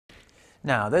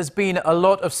Now, there's been a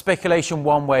lot of speculation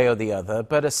one way or the other,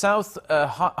 but a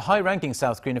high-ranking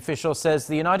South Korean official says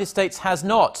the United States has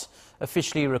not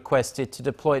officially requested to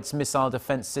deploy its missile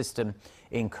defense system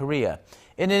in Korea.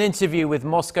 In an interview with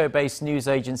Moscow-based news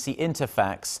agency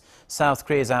Interfax, South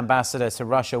Korea's ambassador to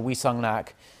Russia,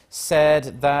 Sung-lac,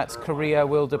 said that Korea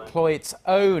will deploy its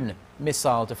own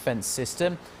missile defense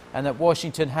system and that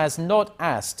Washington has not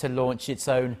asked to launch its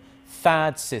own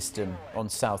THAAD system on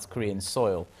South Korean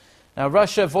soil. Now,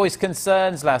 Russia voiced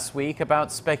concerns last week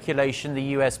about speculation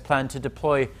the US planned to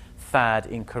deploy THAAD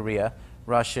in Korea.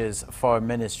 Russia's foreign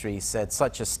ministry said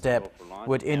such a step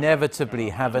would inevitably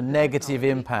have a negative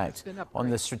impact on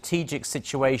the strategic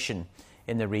situation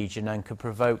in the region and could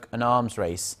provoke an arms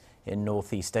race in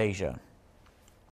Northeast Asia.